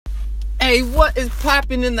Hey, what is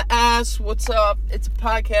popping in the ass? What's up? It's a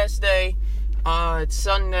podcast day. It's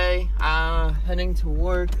Sunday. Heading to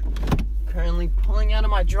work. Currently pulling out of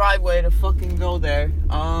my driveway to fucking go there.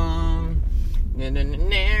 But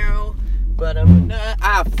I'm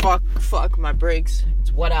gonna fuck my brakes.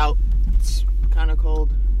 It's wet out. It's kind of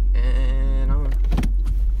cold, and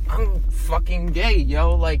I'm fucking gay,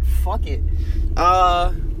 yo. Like, fuck it.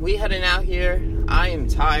 We heading out here. I am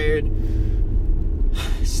tired.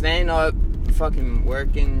 Staying up, fucking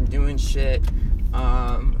working, doing shit.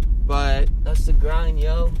 But that's the grind,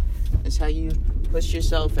 yo. It's how you push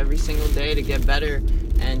yourself every single day to get better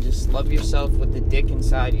and just love yourself with the dick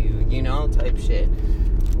inside you, you know, type shit.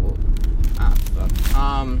 Fuck.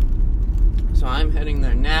 So I'm heading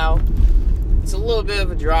there now. It's a little bit of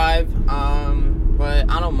a drive, but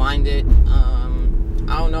I don't mind it. I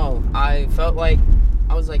don't know. I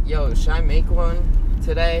was like, yo, should I make one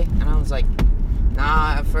today? And I was like,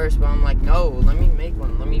 nah, at first, but I'm like, no, let me make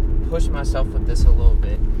one. Let me push myself with this a little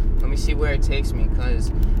bit. Let me see where it takes me,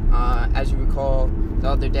 because as you recall, the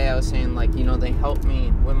other day I was saying, like, you know, they helped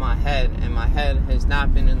me with my head, and my head has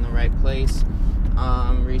not been in the right place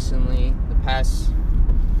recently, the past,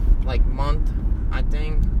 like, month, I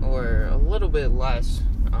think, or a little bit less.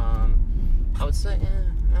 I would say,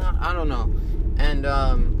 I don't know. And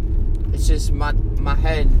it's just my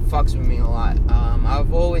head fucks with me a lot.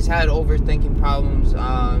 I've always had overthinking problems.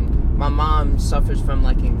 My mom suffers from,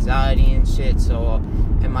 like, anxiety and shit, so,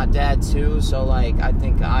 and my dad too, so, like, I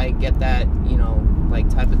think I get that, you know, like,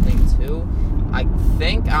 type of thing too. I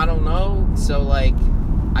don't know, so, like,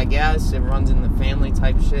 I guess it runs in the family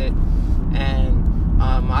type shit. And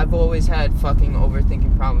I've always had fucking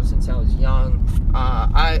overthinking problems since I was young.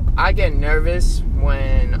 I get nervous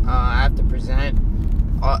when I have to present,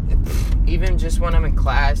 even just when I'm in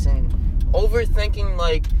class, and overthinking,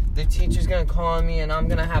 like, the teacher's gonna call on me and I'm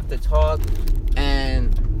gonna have to talk,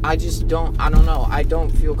 and I don't know, I don't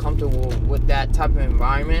feel comfortable with that type of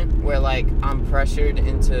environment where, like, I'm pressured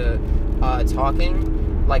into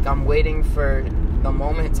talking, like, I'm waiting for the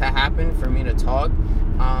moment to happen for me to talk.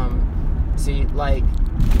 See, like,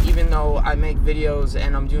 even though I make videos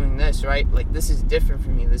and I'm doing this, right, like, this is different for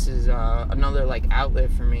me. This is another, like,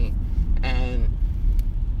 outlet for me, and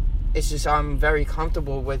it's just I'm very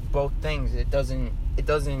comfortable with both things. It doesn't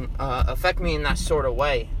affect me in that sort of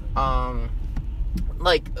way.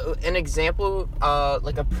 Like, an example,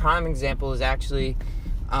 like a prime example is actually,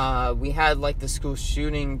 we had, like, the school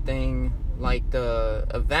shooting thing, like, the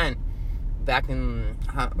event back in,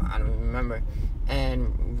 I don't even remember,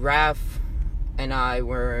 and Raph and I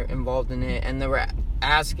were involved in it, and they were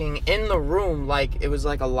asking in the room, like, it was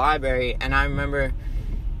like a library, and I remember,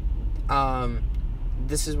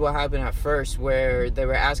 this is what happened at first, where they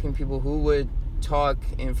were asking people who would talk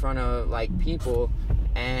in front of, like, people,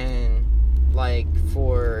 and, like,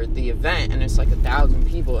 for the event, and it's like 1,000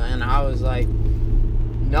 people, and I was like,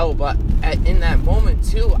 no, but in that moment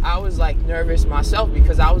too, I was, like, nervous myself,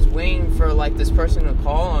 because I was waiting for, like, this person to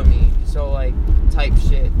call on me, so, like, type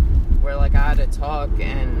shit, where, like, I had to talk,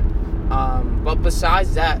 and, but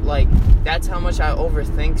besides that, like, that's how much I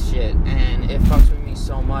overthink shit, and it fucks with me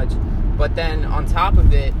so much. But then on top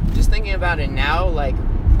of it, just thinking about it now, like,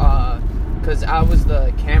 because I was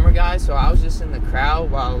the camera guy, so I was just in the crowd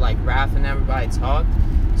while, like, Raph and everybody talked.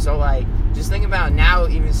 So, like, just thinking about it now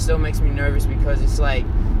even still makes me nervous, because it's like,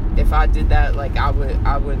 if I did that, like, I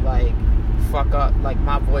would like, fuck up, like,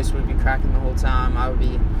 my voice would be cracking the whole time. I would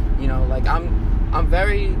be, you know, like, I'm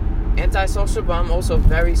very antisocial, but I'm also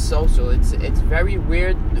very social. It's very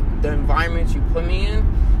weird, the environment you put me in,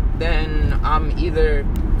 then I'm either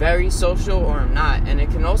very social or I'm not. And it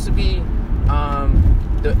can also be,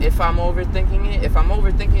 if I'm overthinking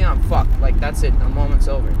it, I'm fucked. Like, that's it, the moment's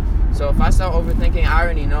over. So if I start overthinking, I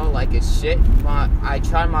already know, like, it's shit. But I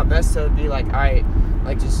try my best to be like, alright,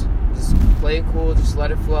 like, just play it cool, just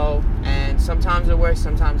let it flow. And sometimes it works,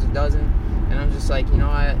 sometimes it doesn't. And I'm just like, you know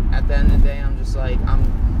what, at the end of the day, I'm just like, I'm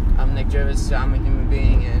Nick Jervis, I'm a human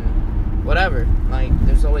being, and whatever. Like,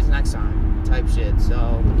 there's always next time type shit.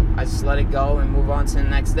 So I just let it go and move on to the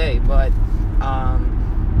next day. But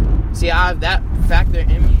see, I have that factor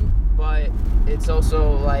in me, but it's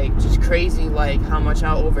also, like, just crazy, like, how much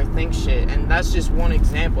I overthink shit. And that's just one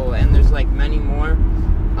example, and there's, like, many more,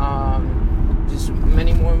 just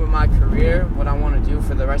many more with my career, what I want to do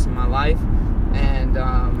for the rest of my life. And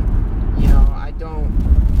you know,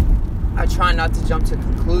 I try not to jump to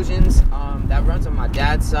conclusions. That runs on my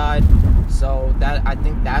dad's side, so that, I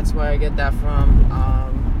think that's where I get that from.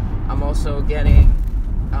 I'm also getting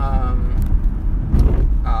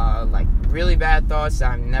like, really bad thoughts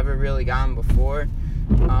that I've never really gotten before,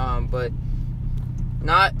 but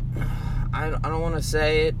not, I don't want to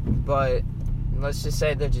say it, but let's just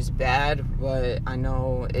say they're just bad. But I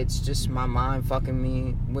know it's just my mind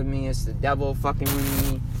fucking with me. It's the devil fucking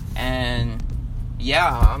with me. And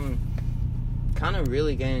yeah, I'm kind of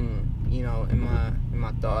really getting, in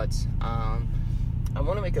my thoughts. I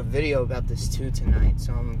want to make a video about this too tonight,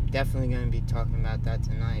 so I'm definitely going to be talking about that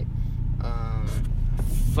tonight.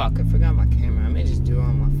 Fuck, I forgot my camera. I may just do it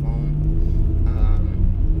on my phone.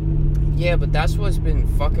 Yeah, but that's what's been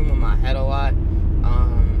fucking with my head a lot.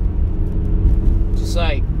 Just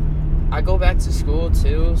like, I go back to school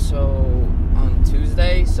too, so on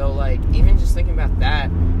Tuesday, so like, even just thinking about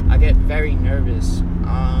that, I get very nervous.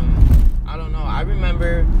 I don't know, I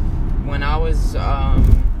remember when I was,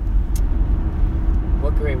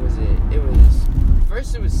 what grade was it? It was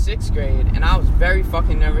 6th grade, and I was very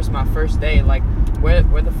fucking nervous my first day, like, where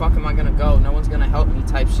the fuck am I gonna go? No one's gonna help me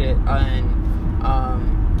type shit, and,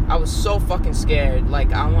 I was so fucking scared,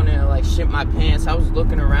 like, I wanted to, like, shit my pants. I was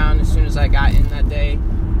looking around as soon as I got in that day,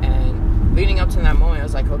 and leading up to that moment, I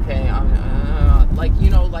was like, okay, I'm, like,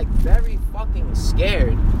 very fucking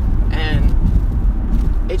scared, and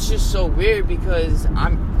it's just so weird, because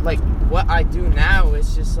I'm, like, what I do now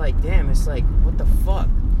is just, like, damn, it's like, what the fuck,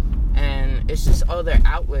 and it's just other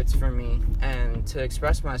outlets for me, and to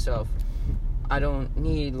express myself. I don't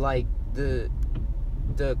need, like, the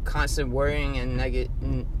constant worrying and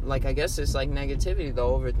like, I guess it's like negativity, the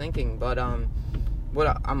overthinking. But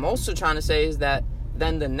what I'm also trying to say is that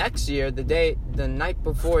then the next year, the night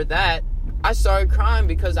before that, I started crying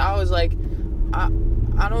because I was like, I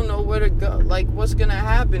don't know where to go, like, what's gonna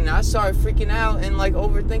happen. I started freaking out and, like,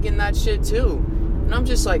 overthinking that shit too, and I'm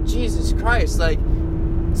just like, Jesus Christ, like,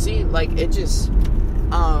 see, like, it just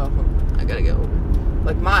I gotta get over it.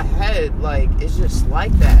 Like, my head, like, it's just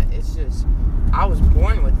like that. It's just, I was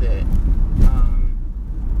born with it.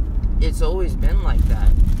 It's always been like that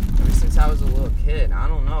ever since I was a little kid. I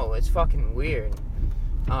don't know, it's fucking weird.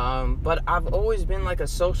 But I've always been, like, a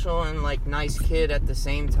social and, like, nice kid at the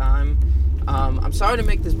same time. I'm sorry to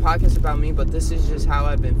make this podcast about me, but this is just how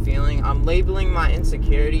I've been feeling. I'm labeling my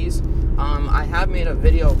insecurities. I have made a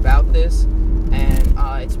video about this, and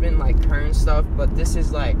it's been, like, current stuff, but this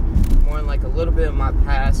is, like, more like a little bit of my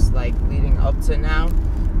past, like, leading up to now.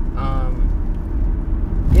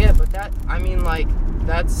 Yeah, but that, I mean, like,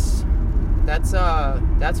 that's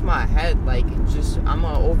my head. Like, just, I'm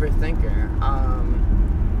an overthinker.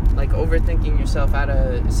 Like, overthinking yourself out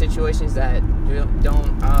of situations that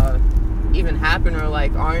don't even happen, or,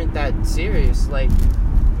 like, aren't that serious, like,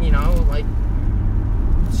 like,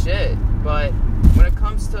 shit. But when it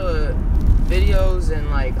comes to videos and,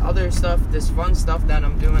 like, other stuff, this fun stuff that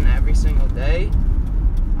I'm doing every single day,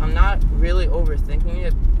 I'm not really overthinking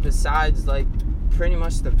it, besides, like, pretty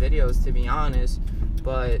much the videos, to be honest.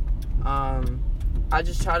 But I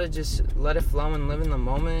just try to just let it flow and live in the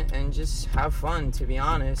moment and just have fun, to be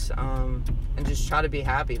honest, and just try to be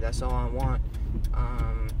happy. That's all I want.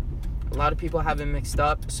 A lot of people have it mixed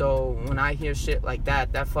up, so when I hear shit like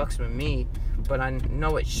that fucks with me, but I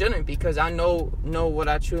know it shouldn't, because I know what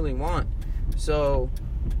I truly want. So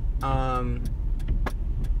what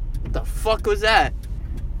the fuck was that?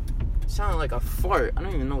 It sounded like a fart. I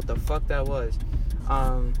don't even know what the fuck that was.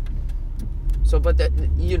 So, but that,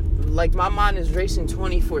 like, my mind is racing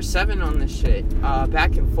 24/7 on this shit,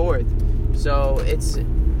 back and forth. So there's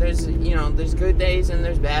good days and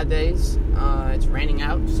there's bad days. It's raining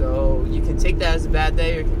out, so you can take that as a bad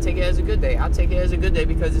day, or you can take it as a good day. I'll take it as a good day,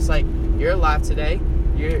 because it's like, you're alive today.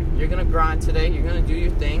 You're gonna grind today. You're gonna do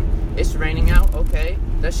your thing. It's raining out, okay.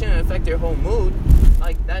 That shouldn't affect your whole mood.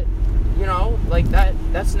 Like that, like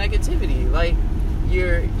that's negativity. Like,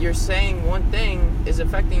 you're saying one thing is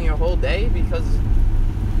affecting your whole day because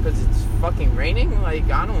it's fucking raining. Like,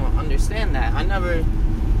 I don't understand that. I never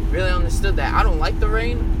really understood that. I don't like the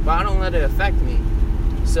rain, but I don't let it affect me.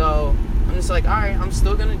 So I'm just like, alright, I'm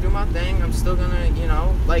still gonna do my thing. I'm still gonna,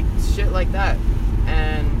 like, shit like that.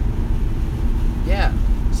 And yeah.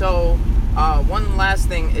 So one last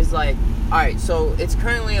thing is, like, alright, so it's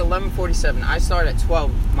currently 11:47. I start at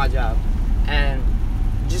 12, my job. And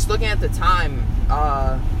just looking at the time,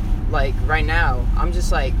 like, right now, I'm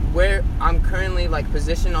just like, where I'm currently, like,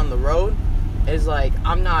 positioned on the road is, like,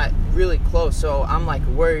 I'm not really close, so I'm, like,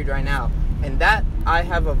 worried right now. And that I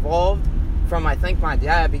have evolved from, I think, my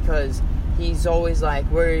dad, because he's always, like,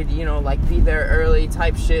 worried, like, be there early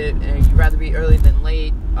type shit, and you'd rather be early than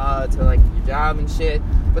late to, like, your job and shit.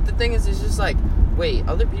 But the thing is, it's just like, wait,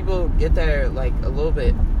 other people get there, like, a little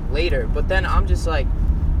bit later, but then I'm just like,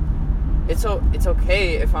 it's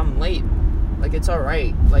okay if I'm late. Like, it's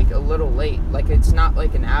alright, like, a little late. Like, it's not,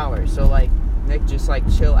 like, an hour. So, like, Nick, just, like,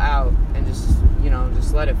 chill out and just,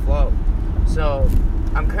 just let it flow. So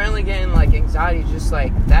I'm currently getting like anxiety just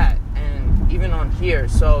like that, and even on here.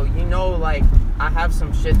 So like I have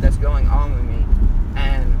some shit that's going on with me,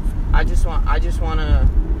 and I just want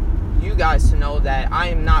you guys to know that I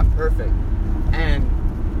am not perfect. And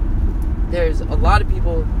there's a lot of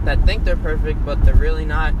people that think they're perfect, but they're really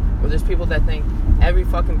not. Or there's people that think every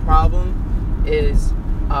fucking problem is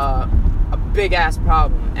a big ass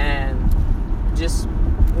problem, and just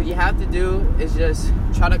what you have to do is just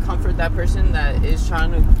try to comfort that person that is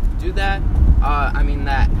trying to do that.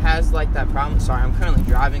 That has like that problem. Sorry, I'm currently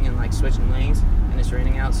driving and like switching lanes, and it's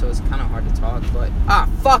raining out, so it's kind of hard to talk. But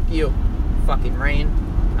fuck you, fucking rain.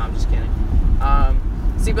 No, I'm just kidding.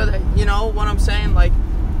 But you know what I'm saying? Like,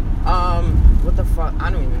 what the fuck?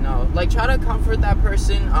 I don't even know. Like, try to comfort that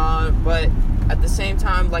person, but at the same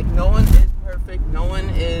time, like, no one is perfect. No one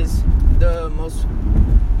is the most,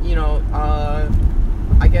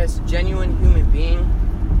 I guess, genuine human being,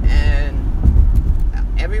 and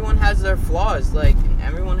everyone has their flaws. Like,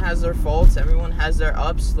 everyone has their faults. Everyone has their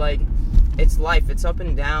ups. Like, it's life. It's up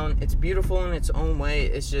and down. It's beautiful in its own way.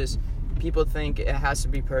 It's just people think it has to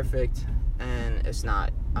be perfect, and it's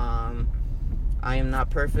not. I am not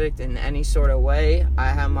perfect in any sort of way. I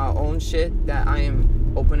have my own shit that I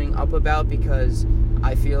am opening up about because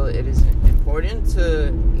I feel it is important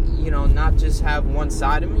to, not just have one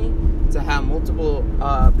side of me, to have multiple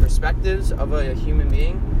perspectives of a human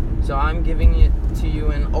being. So I'm giving it to you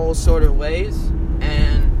in all sort of ways,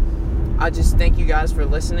 and I just thank you guys for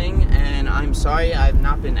listening. And I'm sorry I've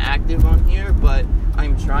not been active on here, but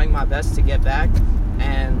I'm trying my best to get back.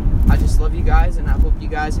 And I just love you guys, and I hope you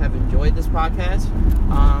guys have enjoyed this podcast.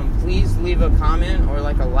 Please leave a comment or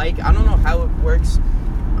like a like. I don't know how it works.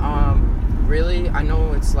 Really, I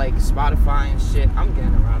know it's like Spotify and shit. I'm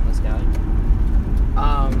getting around this guy.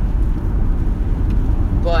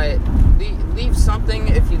 But leave something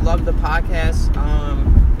if you love the podcast.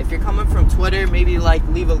 If you're coming from Twitter, maybe like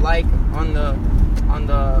leave a like on the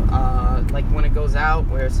like when it goes out,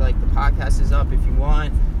 where it's like the podcast is up if you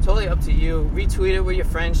want. Totally up to you. Retweet it with your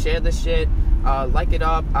friends, share the shit, like it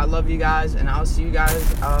up. I love you guys, and I'll see you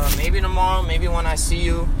guys maybe tomorrow, maybe when I see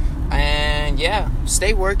you. And yeah,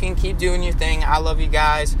 stay working, keep doing your thing. I love you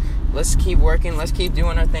guys. Let's keep working, let's keep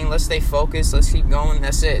doing our thing, let's stay focused, let's keep going.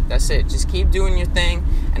 That's it. Just keep doing your thing,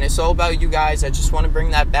 and it's all about you guys. I just want to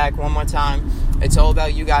bring that back one more time. It's all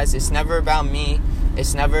about you guys. It's never about me.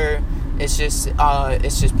 It's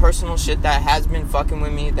just personal shit that has been fucking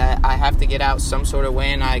with me that I have to get out some sort of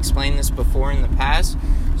way, and I explained this before in the past.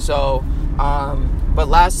 So, but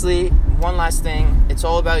lastly, one last thing, it's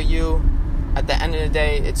all about you. At the end of the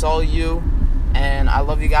day, it's all you, and I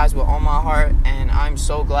love you guys with all my heart, and I'm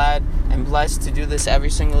so glad and blessed to do this every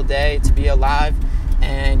single day, to be alive,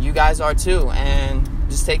 and you guys are too, and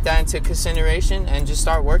just take that into consideration, and just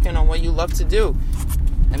start working on what you love to do.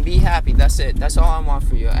 And be happy. That's it. That's all I want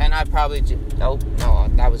for you. And I probably no,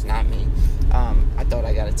 that was not me. I thought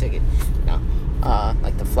I got a ticket. No.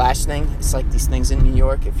 Like the flash thing. It's like these things in New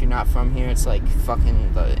York. If you're not from here, it's like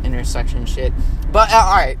fucking the intersection shit. But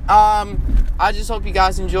alright. I just hope you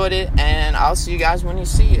guys enjoyed it, and I'll see you guys when you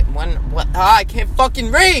see it. I can't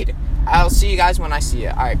fucking read. I'll see you guys when I see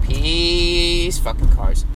it. Alright, peace. Fucking cars.